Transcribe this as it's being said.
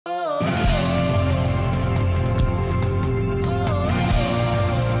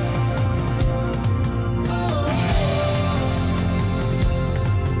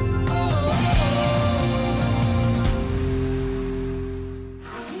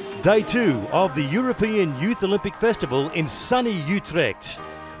Day 2 of the European Youth Olympic Festival in sunny Utrecht.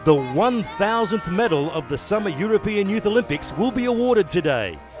 The 1,000th medal of the Summer European Youth Olympics will be awarded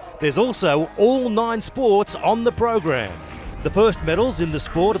today. There's also all 9 sports on the program. The first medals in the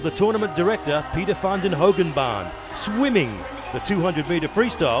sport of the tournament director Peter van den Hogenbaan. Swimming, the 200-metre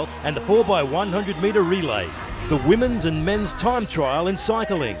freestyle and the 4x100-metre relay. The women's and men's time trial in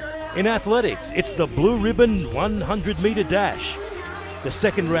cycling. In athletics, it's the blue ribbon 100-metre dash. The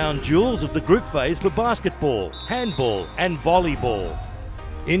second round duels of the group phase for basketball, handball and volleyball.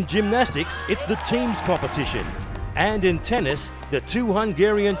 In gymnastics, it's the teams competition. And in tennis, the 2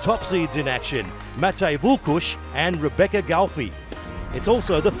 Hungarian top seeds in action, Matej Valkusz and Rebecca Galfi. It's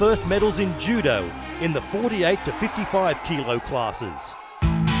also the first medals in judo in the 48 to 55 kilo classes.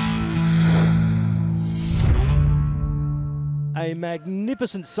 A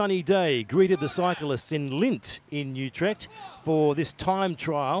magnificent sunny day greeted the cyclists in Lint in Utrecht for this time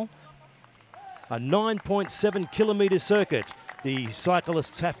trial. A 9.7 kilometre circuit the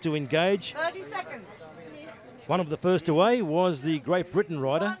cyclists have to engage. 30 seconds. One of the first away was the Great Britain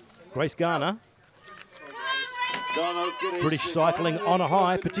rider, Grace Garner. British cycling on a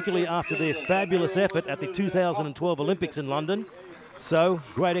high, particularly after their fabulous effort at the 2012 Olympics in London. So,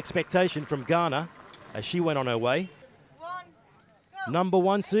 great expectation from Garner as she went on her way. Number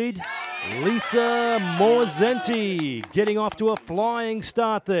 1 seed, Lisa Morzenti, getting off to a flying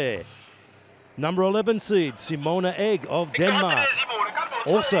start there. Number 11 seed, Simona Egg of Denmark,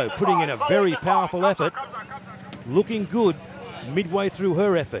 also putting in a very powerful effort, looking good midway through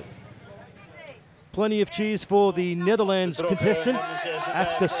her effort. Plenty of cheers for the Netherlands contestant,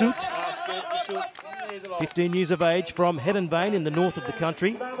 Arkhozashvili, 15 years of age, from Hedenveen in the north of the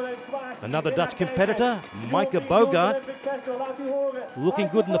country. Another Dutch competitor, Maaike Bogart, looking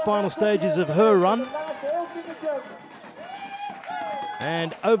good in the final stages of her run.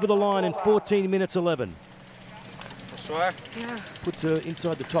 And over the line in 14 minutes 11. Puts her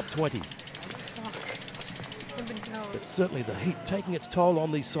inside the top 20. But certainly the heat taking its toll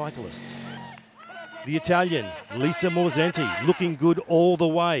on these cyclists. The Italian, Lisa Morzenti, looking good all the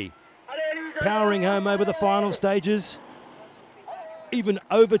way. Powering home over the final stages. Even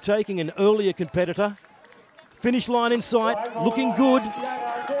overtaking an earlier competitor. Finish line in sight, looking good.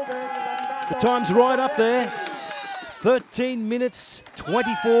 The time's right up there. 13 minutes,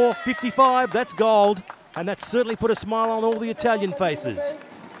 24:55, that's gold. And that's certainly put a smile on all the Italian faces.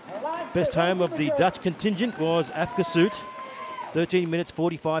 Best home of the Dutch contingent was Arkhozashvili, 13 minutes,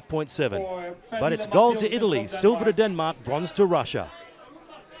 45.7. But it's gold to Italy, silver to Denmark, bronze to Russia.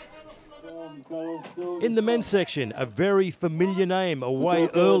 In the men's section, a very familiar name away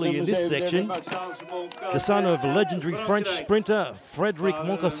early in this section. The son of legendary French sprinter Frédéric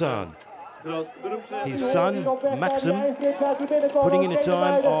Moncassin. His son, Maxim, putting in a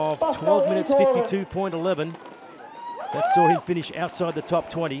time of 12 minutes 52.11. That saw him finish outside the top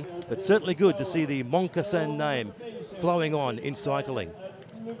 20. It's certainly good to see the Moncassin name flowing on in cycling.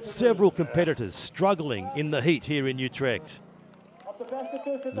 Several competitors struggling in the heat here in Utrecht.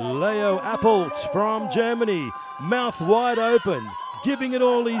 Leo Appelt from Germany, mouth wide open, giving it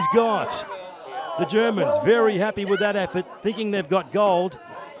all he's got. The Germans very happy with that effort, thinking they've got gold,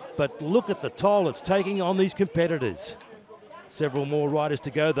 but look at the toll it's taking on these competitors. Several more riders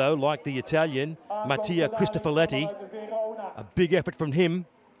to go though, like the Italian, Mattia Cristoforetti. A big effort from him,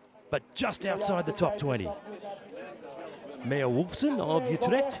 but just outside the top 20. Mayor Wolfson of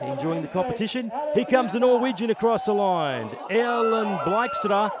Utrecht enjoying the competition. Here comes the Norwegian across the line, Erlend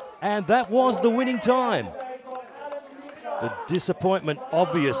Blikra, and that was the winning time. The disappointment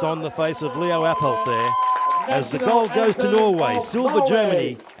obvious on the face of Leo Appelt there, as the gold goes to Norway, silver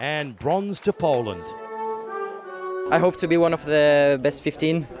Germany, and bronze to Poland. I hope to be one of the best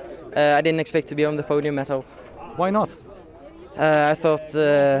 15. I didn't expect to be on the podium at all. Why not? I thought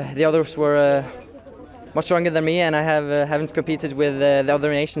the others were much stronger than me, and I haven't competed with the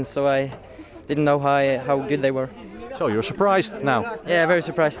other nations, so I didn't know how good they were. So you're surprised now? Yeah, very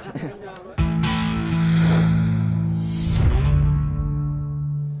surprised.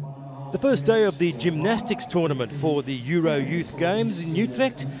 The first day of the gymnastics tournament for the Euro Youth Games in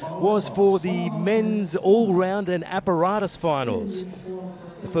Utrecht was for the men's all-round and apparatus finals.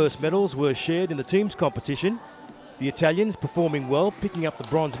 The first medals were shared in the teams competition. The Italians performing well, picking up the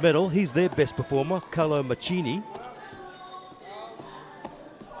bronze medal. He's their best performer, Carlo Mancini.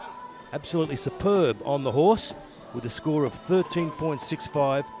 Absolutely superb on the horse with a score of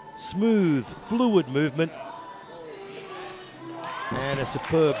 13.65. Smooth, fluid movement. And a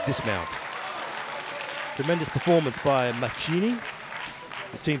superb dismount. Tremendous performance by Mancini.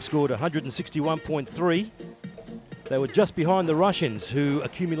 The team scored 161.3. They were just behind the Russians, who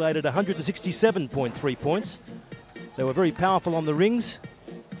accumulated 167.3 points. They were very powerful on the rings.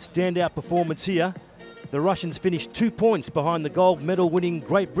 Standout performance here. The Russians finished 2 points behind the gold medal winning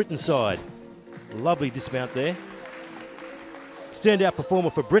Great Britain side. Lovely dismount there. Standout performer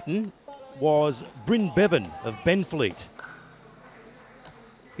for Britain was Bryn Bevan of Benfleet.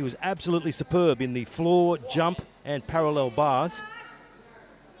 He was absolutely superb in the floor, jump and parallel bars.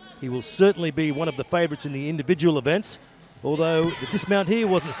 He will certainly be one of the favourites in the individual events, although the dismount here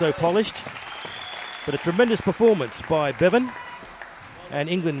wasn't so polished. But a tremendous performance by Bevan, and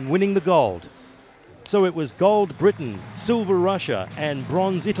England winning the gold. So it was gold Britain, silver Russia and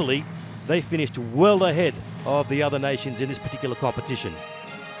bronze Italy. They finished well ahead of the other nations in this particular competition.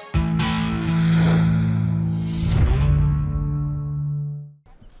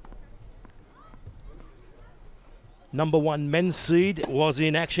 Number 1 men's seed was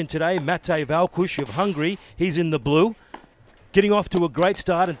in action today, Matej Valkusz of Hungary. He's in the blue, getting off to a great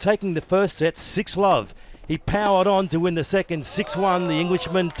start and taking the first set 6-love. He powered on to win the second 6-1. The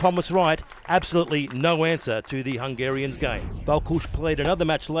Englishman Thomas Wright, absolutely no answer to the Hungarians' game. Valkusz played another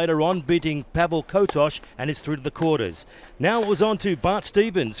match later on, beating Pavel Kotoš, and is through to the quarters. Now it was on to Bart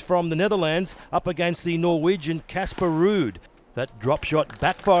Stevens from the Netherlands up against the Norwegian Casper Ruud. That drop shot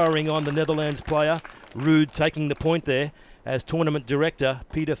backfiring on the Netherlands player. Ruud taking the point there as tournament director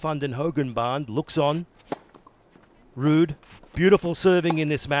Peter van den Hogenband looks on. Ruud, beautiful serving in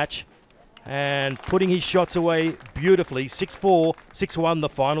this match and putting his shots away beautifully. 6-4, 6-1 the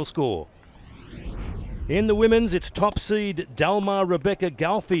final score. In the women's, it's top seed Dalma Rebecca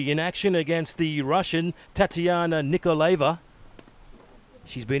Galfi in action against the Russian Tatiana Nikolaeva.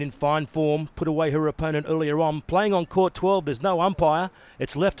 She's been in fine form, put away her opponent earlier on. Playing on court 12, there's no umpire.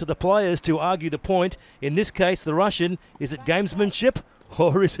 It's left to the players to argue the point. In this case, the Russian, is it gamesmanship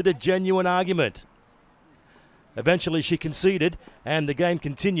or is it a genuine argument? Eventually she conceded and the game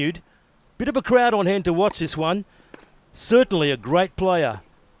continued. Bit of a crowd on hand to watch this one. Certainly a great player,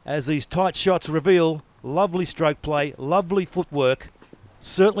 as these tight shots reveal. Lovely stroke play, lovely footwork.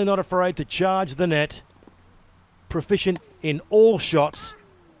 Certainly not afraid to charge the net. Proficient in all shots.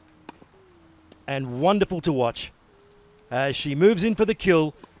 And wonderful to watch as she moves in for the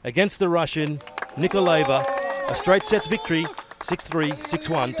kill against the Russian Nikolaeva. A straight sets victory, 6-3,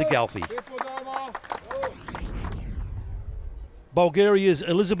 6-1 to Galfi. Bulgaria's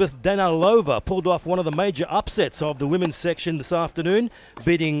Elizabeth Danailova pulled off one of the major upsets of the women's section this afternoon,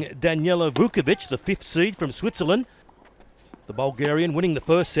 beating Danailova-Vukovic, the 5th seed from Switzerland. The Bulgarian winning the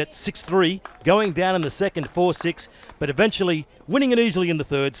first set 6-3, going down in the second 4-6, but eventually winning it easily in the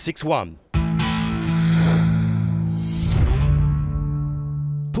third 6-1.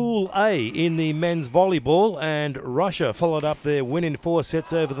 Pool A in the men's volleyball, and Russia followed up their win in 4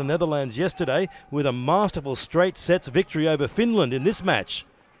 sets over the Netherlands yesterday with a masterful straight sets victory over Finland in this match.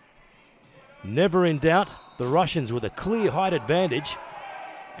 Never in doubt, the Russians with a clear height advantage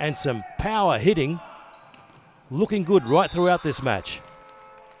and some power hitting, looking good right throughout this match.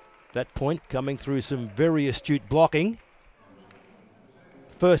 That point coming through some very astute blocking.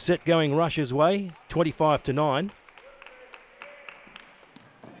 First set going Russia's way, 25-9.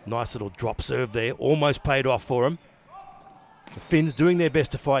 Nice little drop serve there, almost paid off for them. The Finns doing their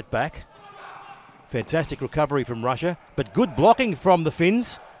best to fight back. Fantastic recovery from Russia, but good blocking from the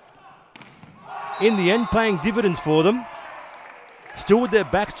Finns. In the end, paying dividends for them. Still with their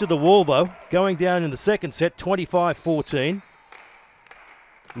backs to the wall though, going down in the second set, 25-14.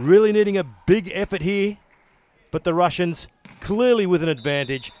 Really needing a big effort here, but the Russians clearly with an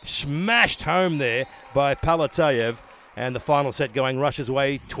advantage, smashed home there by Palatayev. And the final set going Russia's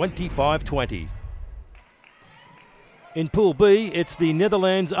way, 25-20. In Pool B, it's the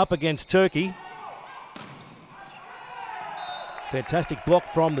Netherlands up against Turkey. Fantastic block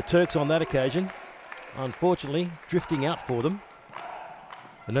from the Turks on that occasion. Unfortunately, drifting out for them.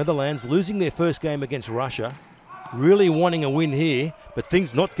 The Netherlands losing their first game against Russia. Really wanting a win here, but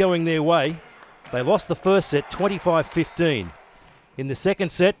things not going their way. They lost the first set, 25-15. In the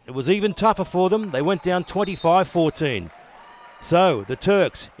second set, it was even tougher for them. They went down 25-14. So, the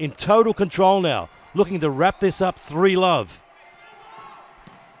Turks in total control now, looking to wrap this up 3-love.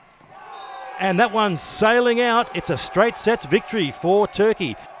 And that one sailing out. It's a straight sets victory for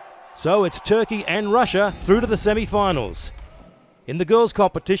Turkey. So, it's Turkey and Russia through to the semi-finals. In the girls'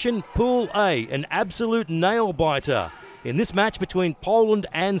 competition, Pool A, an absolute nail-biter in this match between Poland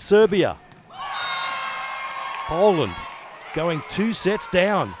and Serbia. Poland going 2 sets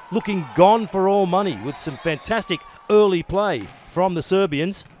down, looking gone for all money with some fantastic early play from the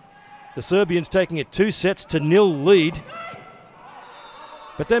Serbians. The Serbians taking it 2-0 lead.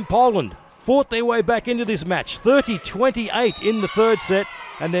 But then Poland fought their way back into this match. 30-28 in the third set,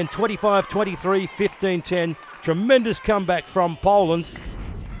 and then 25-23, 15-10. Tremendous comeback from Poland,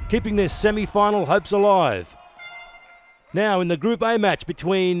 keeping their semi-final hopes alive. Now in the Group A match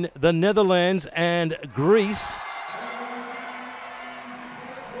between the Netherlands and Greece.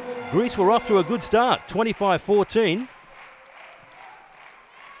 Greece were off to a good start, 25-14.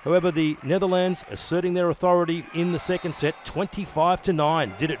 However, the Netherlands asserting their authority in the second set,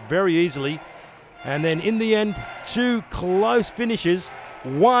 25-9. Did it very easily. And then in the end, two close finishes.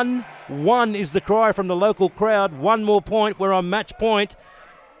 1-1 is the cry from the local crowd. One more point. We're on match point.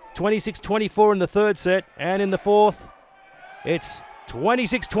 26-24 in the third set. And in the fourth, it's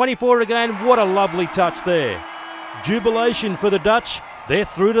 26-24 again. What a lovely touch there. Jubilation for the Dutch. They're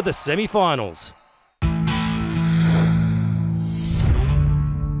through to the semi-finals.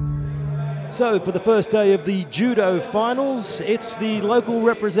 So for the first day of the Judo finals, it's the local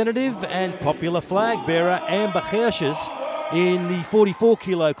representative and popular flag bearer Amber Gersjes in the 44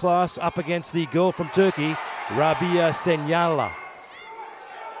 kilo class up against the girl from Turkey, Rabia Senyayla.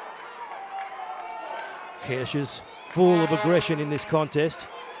 Gersjes full of aggression in this contest,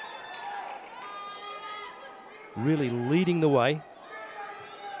 really leading the way.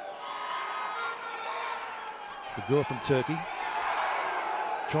 The girl from Turkey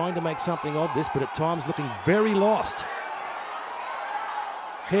trying to make something of this, but at times looking very lost.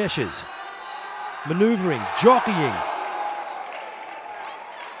 Gersjes maneuvering, jockeying.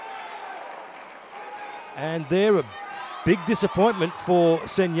 And there, a big disappointment for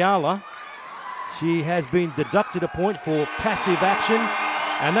Senyayla. She has been deducted a point for passive action,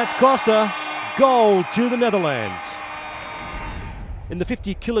 and that's cost her gold to the Netherlands. In the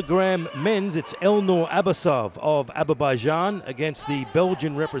 50 kilogram men's, it's Elnor Abbasov of Azerbaijan against the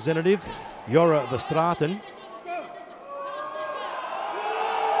Belgian representative, Jora Verstraeten.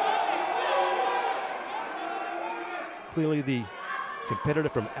 Clearly the competitor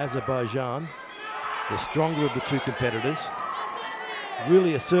from Azerbaijan, the stronger of the two competitors,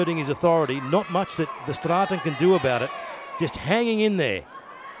 really asserting his authority. Not much that Verstraeten can do about it, just hanging in there,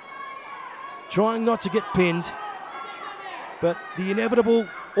 trying not to get pinned. But the inevitable,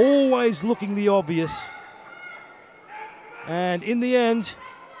 always looking the obvious. And in the end,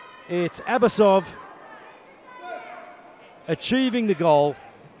 it's Abbasov achieving the goal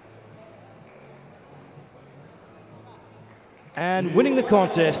and winning the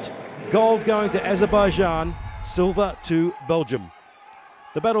contest. Gold going to Azerbaijan, silver to Belgium.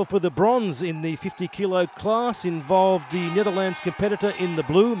 The battle for the bronze in the 50 kilo class involved the Netherlands competitor in the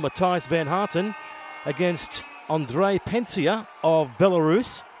blue, Matthijs van Harten, against Andrei Pesnia of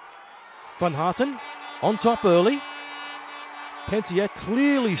Belarus. Van Harten on top early. Pesnia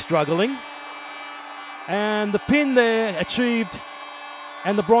clearly struggling. And the pin there achieved,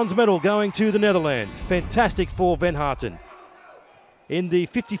 and the bronze medal going to the Netherlands. Fantastic for Van Harten. In the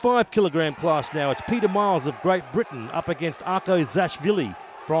 55 kilogram class now, it's Peter Miles of Great Britain up against Arkhozashvili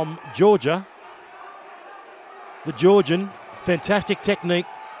from Georgia. The Georgian, fantastic technique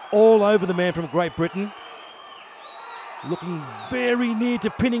all over the man from Great Britain. Looking very near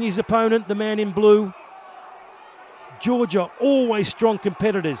to pinning his opponent, the man in blue. Georgia, always strong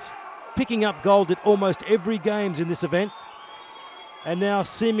competitors, picking up gold at almost every games in this event. And now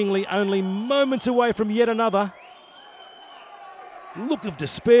seemingly only moments away from yet another. Look of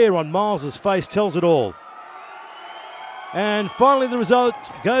despair on Miles's face tells it all. And finally the result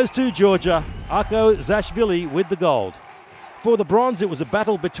goes to Georgia, Arkhozashvili with the gold. For the bronze, it was a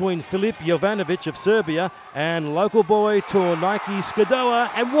battle between Filip Jovanovic of Serbia and local boy Tsjkadoea.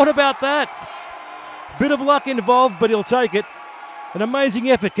 And what about that? Bit of luck involved, but he'll take it. An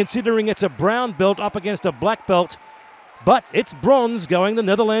amazing effort considering it's a brown belt up against a black belt. But it's bronze going the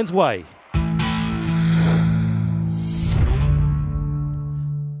Netherlands' way.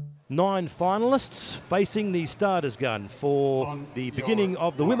 9 finalists facing the starters gun for the beginning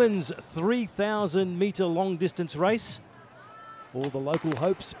of the women's 3,000 metre long distance race. All the local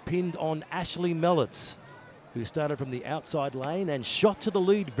hopes pinned on Ashley Mellets, who started from the outside lane and shot to the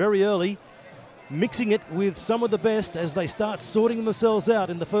lead very early, mixing it with some of the best as they start sorting themselves out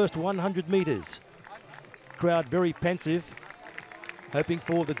in the first 100 metres. Crowd very pensive, hoping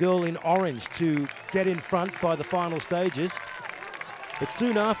for the girl in orange to get in front by the final stages. But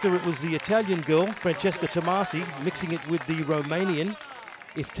soon after, it was the Italian girl, Francesca Tomasi, mixing it with the Romanian,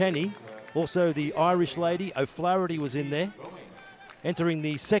 IFTENI. Also the Irish lady, O'Flaherty, was in there. Entering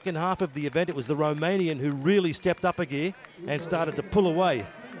the second half of the event, it was the Romanian who really stepped up a gear and started to pull away.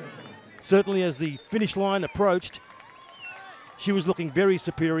 Certainly as the finish line approached, she was looking very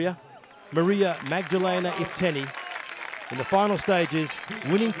superior. Maria Magdalena IFTENI in the final stages,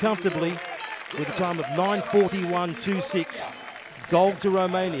 winning comfortably with a time of 9:41.26. Gold to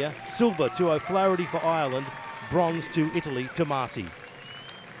Romania, silver to O'Flaherty for Ireland, bronze to Italy, Tomasi.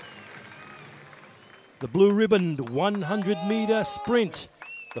 The blue-ribboned 100-metre sprint.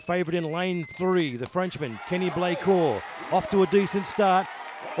 The favourite in lane 3, the Frenchman, Kenny Blécourt, off to a decent start.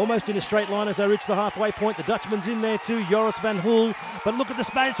 Almost in a straight line as they reach the halfway point. The Dutchman's in there too, Joris van Hoel. But look at the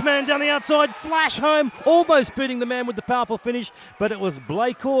Spaceman down the outside, flash home, almost beating the man with the powerful finish. But it was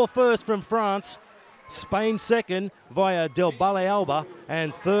Blécourt first from France. Spain second via Del Balealba.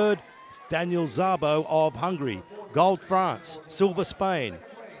 And third, Daniel Szabo of Hungary. Gold France, silver Spain,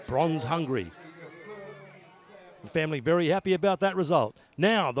 bronze Hungary. The family very happy about that result.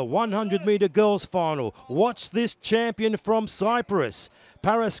 Now the 100-metre girls final. Watch this champion from Cyprus.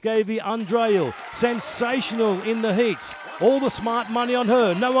 Paraskevi Andreou, sensational in the heats. All the smart money on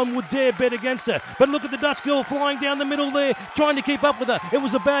her. No one would dare bet against her. But look at the Dutch girl flying down the middle there, trying to keep up with her. It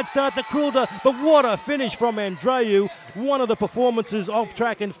was a bad start that krilled her, but what a finish from Andreou. One of the performances of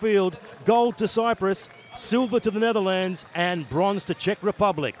track and field. Gold to Cyprus, silver to the Netherlands, and bronze to Czech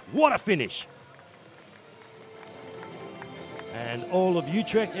Republic. What a finish. And all of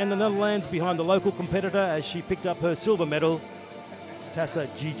Utrecht and the Netherlands behind the local competitor as she picked up her silver medal, Tassa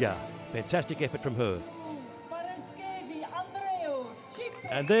Gija. Fantastic effort from her.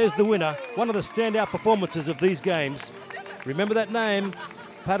 And there's the winner, one of the standout performances of these games. Remember that name,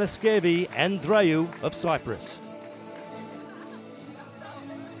 Paraskevi Andreou of Cyprus.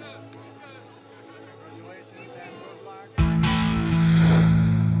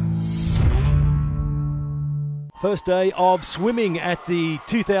 First day of swimming at the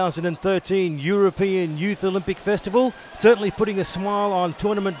 2013 European Youth Olympic Festival, certainly putting a smile on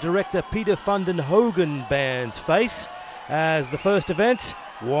tournament director Peter van den Hogenband's face, as the first event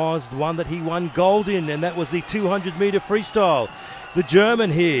was the one that he won gold in, and that was the 200-metre freestyle. The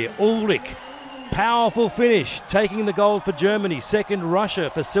German here, Ulrich, powerful finish, taking the gold for Germany. Second, Russia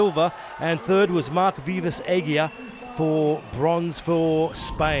for silver, and third was Mark Vivas Egia for bronze for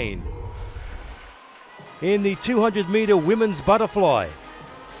Spain. In the 200-metre women's butterfly,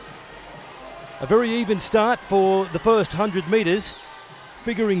 a very even start for the first 100 metres,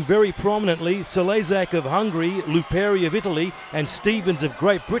 figuring very prominently Selezak of Hungary, Luperi of Italy, and Stevens of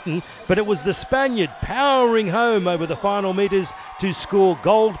Great Britain, but it was the Spaniard powering home over the final metres to score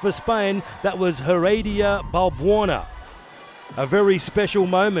gold for Spain. That was Heredia Balbuena. A very special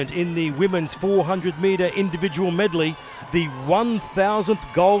moment in the women's 400-metre individual medley. The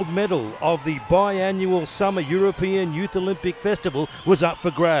 1,000th gold medal of the biannual Summer European Youth Olympic Festival was up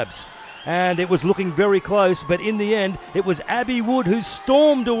for grabs. And it was looking very close, but in the end, it was Abby Wood who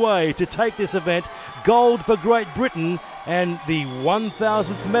stormed away to take this event. Gold for Great Britain, and the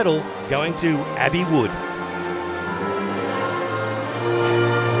 1,000th medal going to Abby Wood.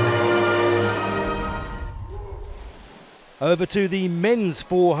 Over to the men's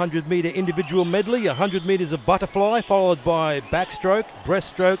 400-metre individual medley, 100 metres of butterfly, followed by backstroke,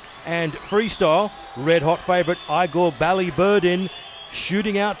 breaststroke and freestyle. Red-hot favourite Igor Baliburdin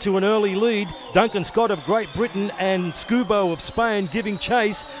shooting out to an early lead. Duncan Scott of Great Britain and Scubo of Spain giving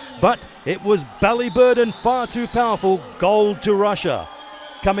chase, but it was Baliburdin far too powerful. Gold to Russia.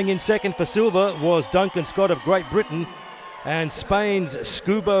 Coming in second for silver was Duncan Scott of Great Britain, and Spain's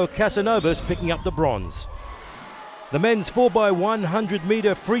Scubo Casanovas picking up the bronze. The men's 4x100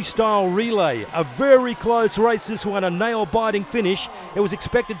 metre freestyle relay, a very close race this one, a nail-biting finish. It was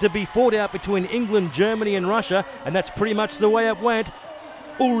expected to be fought out between England, Germany and Russia, and that's pretty much the way it went.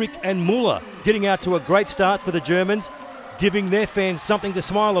 Ulrich and Müller getting out to a great start for the Germans, giving their fans something to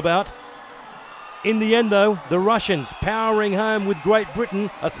smile about. In the end though, the Russians powering home with Great Britain,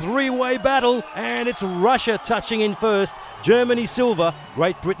 a three-way battle, and it's Russia touching in first, Germany silver,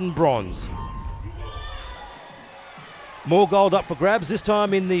 Great Britain bronze. More gold up for grabs, this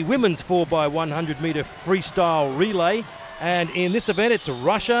time in the women's 4x100 metre freestyle relay. And in this event, it's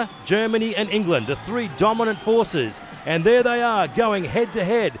Russia, Germany and England, the three dominant forces. And there they are, going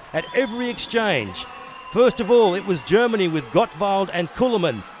head-to-head at every exchange. First of all, it was Germany with Gottwald and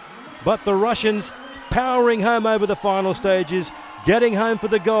Kullermann. But the Russians powering home over the final stages, getting home for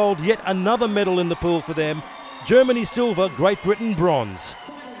the gold, yet another medal in the pool for them. Germany silver, Great Britain bronze.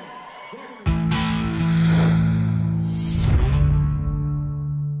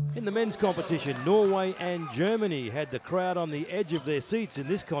 In the men's competition, Norway and Germany had the crowd on the edge of their seats in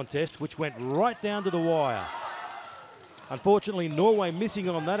this contest, which went right down to the wire. Unfortunately, Norway missing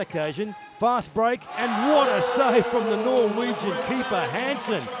on that occasion. Fast break, and what a save from the Norwegian keeper,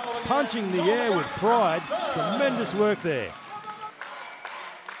 Hansen, punching the air with pride. Tremendous work there.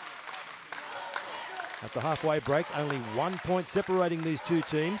 At the halfway break, only 1 point separating these two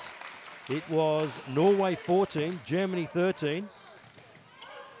teams. It was Norway 14, Germany 13.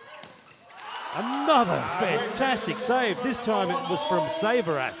 Another fantastic save. This time it was from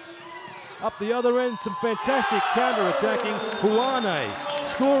Saveras. Up the other end, some fantastic counter-attacking. Huane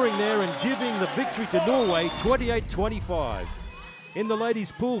scoring there and giving the victory to Norway, 28-25. In the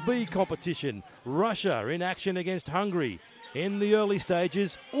ladies' Pool B competition, Russia in action against Hungary. In the early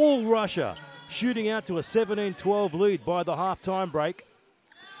stages, all Russia shooting out to a 17-12 lead by the half-time break.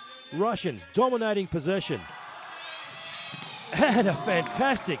 Russians dominating possession. And a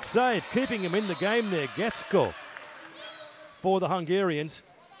fantastic save, keeping him in the game there, Getsko, for the Hungarians.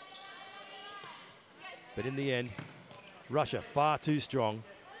 But in the end, Russia far too strong.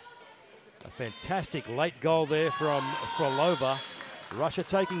 A fantastic late goal there from Frolova. Russia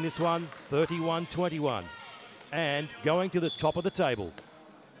taking this one 31-21 and going to the top of the table.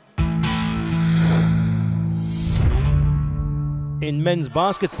 In men's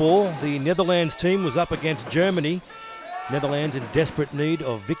basketball, the Netherlands team was up against Germany. Netherlands in desperate need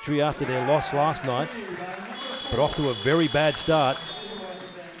of victory after their loss last night, but off to a very bad start.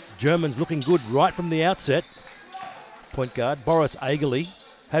 Germans looking good right from the outset. Point guard Boris Agerli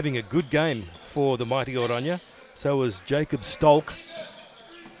having a good game for the mighty Oranje. So was Jacob Stolk.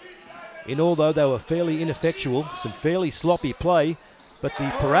 Although they were fairly ineffectual, some fairly sloppy play, but the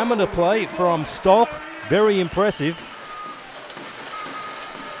parameter play from Stolk, very impressive.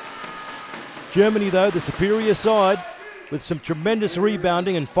 Germany, though, the superior side, with some tremendous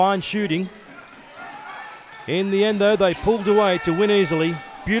rebounding and fine shooting. In the end, though, they pulled away to win easily.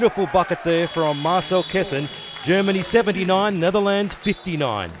 Beautiful bucket there from Marcel Kessen. Germany 79, Netherlands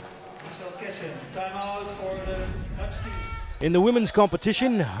 59. In the women's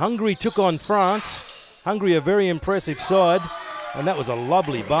competition, Hungary took on France. Hungary a very impressive side, and that was a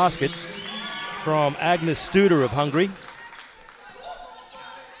lovely basket from Agnes Studer of Hungary.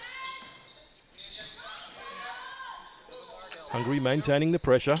 Hungary maintaining the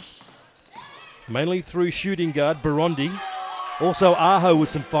pressure, mainly through shooting guard Burundi. Also Aho with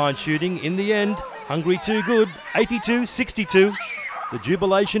some fine shooting. In the end, Hungary too good, 82-62. The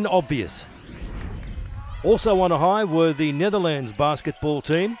jubilation obvious. Also on a high were the Netherlands basketball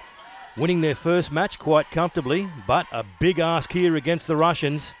team, winning their first match quite comfortably, but a big ask here against the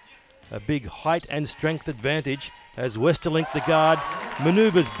Russians. A big height and strength advantage as Westerlink, the guard,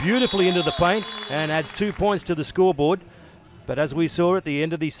 manoeuvres beautifully into the paint and adds 2 points to the scoreboard. But as we saw at the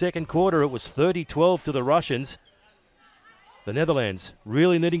end of the second quarter, it was 30-12 to the Russians. The Netherlands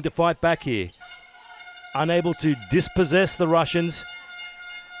really needing to fight back here. Unable to dispossess the Russians.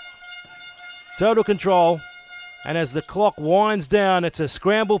 Total control. And as the clock winds down, it's a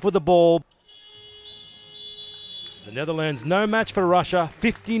scramble for the ball. The Netherlands no match for Russia.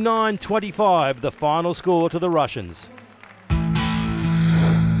 59-25, the final score to the Russians.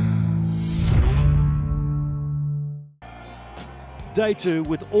 Day 2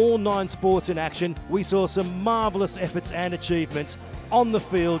 with all 9 sports in action. We saw some marvellous efforts and achievements on the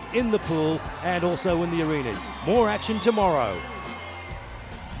field, in the pool and also in the arenas. More action tomorrow.